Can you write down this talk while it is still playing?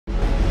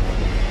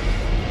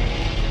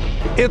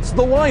It's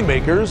the Line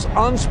Makers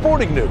on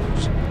Sporting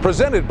News,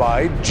 presented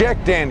by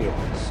Jack Daniels.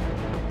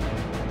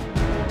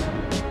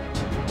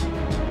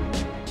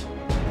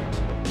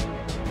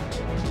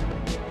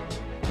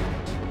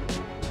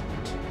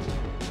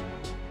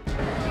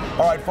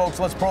 All right, folks,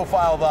 let's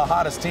profile the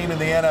hottest team in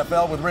the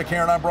NFL with Rick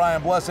Herron. I'm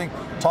Brian Blessing,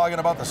 talking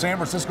about the San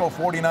Francisco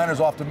 49ers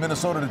off to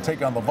Minnesota to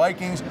take on the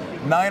Vikings.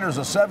 Niners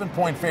a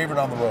 7-point favorite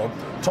on the road.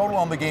 Total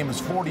on the game is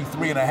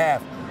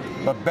 43.5.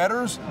 But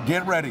bettors,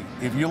 get ready.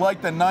 If you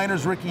like the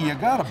Niners, Ricky, you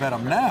got to bet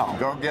them now.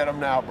 Go get them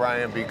now,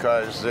 Brian,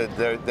 because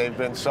they've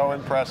been so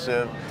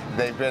impressive.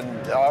 They've been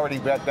already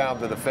bet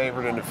down to the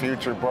favorite in the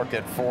future book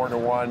at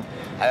 4-1.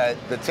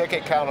 The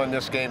ticket count on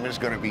this game is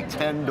going to be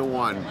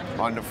 10-1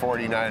 on the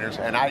 49ers.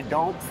 And I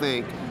don't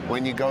think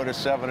when you go to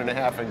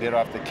 7.5 and get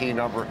off the key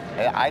number,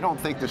 I don't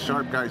think the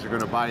sharp guys are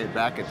going to buy it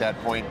back at that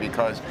point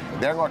because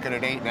they're looking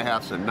at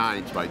 8.5s and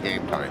 9s by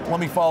game time. Let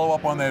me follow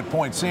up on that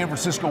point. San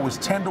Francisco was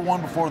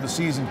 10-1 before the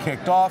season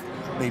kicked off.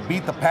 They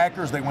beat the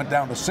Packers. They went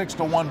down to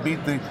 6-1,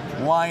 beat the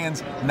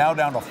Lions, now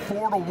down to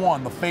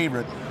 4-1, the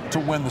favorite to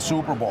win the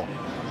Super Bowl.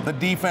 The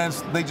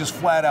defense, they just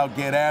flat out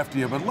get after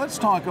you. But let's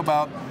talk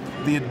about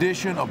the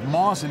addition of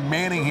Moss and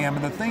Manningham,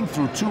 and the thing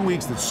through 2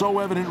 weeks that's so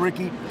evident,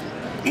 Ricky,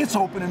 it's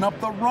opening up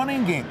the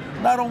running game.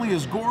 Not only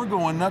is Gore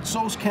going nuts,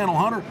 so's Kennel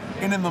Hunter,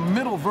 and in the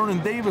middle,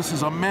 Vernon Davis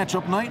is a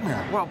matchup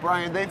nightmare. Well,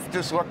 Brian, they've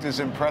just looked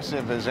as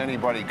impressive as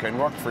anybody can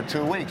look for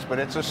 2 weeks, but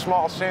it's a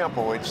small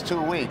sample. It's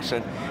 2 weeks,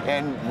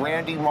 and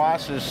Randy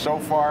Moss has so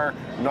far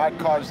not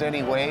caused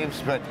any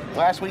waves, but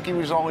last week he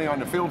was only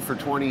on the field for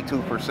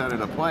 22% of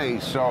the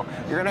plays, so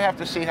you're going to have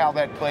to see how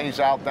that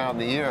plays out down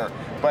the year.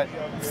 But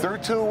through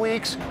 2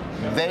 weeks,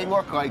 they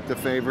look like the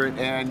favorite,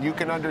 and you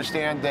can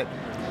understand that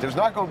there's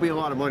not going to be a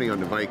lot of money on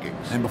the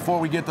Vikings. And before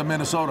we get to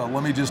Minnesota,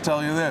 let me just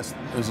tell you this.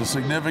 There's a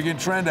significant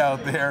trend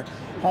out there.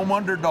 Home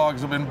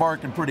underdogs have been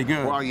barking pretty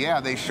good. Well,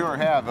 yeah, they sure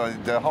have.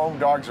 The home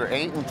dogs are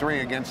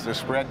 8-3 against the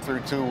spread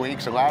through 2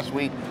 weeks. And last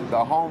week,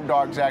 the home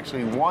dogs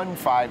actually won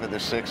 5 of the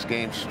 6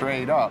 games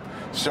straight up.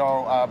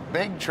 So,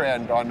 big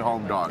trend on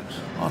home dogs.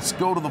 Let's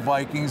go to the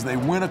Vikings. They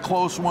win a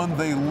close one.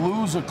 They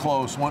lose a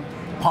close one.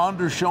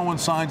 Ponder's showing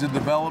signs of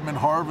development.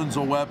 Harvin's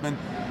a weapon.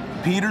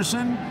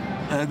 Peterson,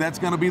 that's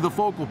going to be the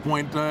focal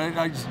point.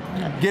 I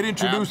get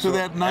introduced to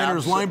that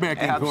Niners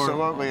linebacking core.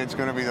 Absolutely, it's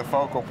going to be the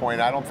focal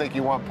point. I don't think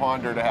you want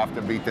Ponder to have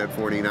to beat that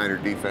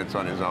 49er defense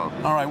on his own.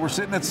 All right, we're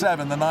sitting at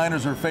 7. The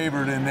Niners are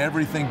favored, and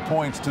everything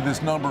points to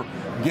this number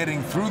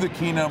getting through the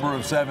key number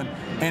of 7,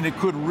 and it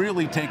could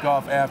really take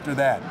off after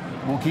that.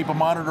 We'll keep a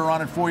monitor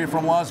on it for you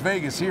from Las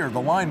Vegas here,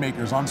 the Line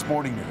Makers on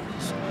Sporting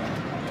News.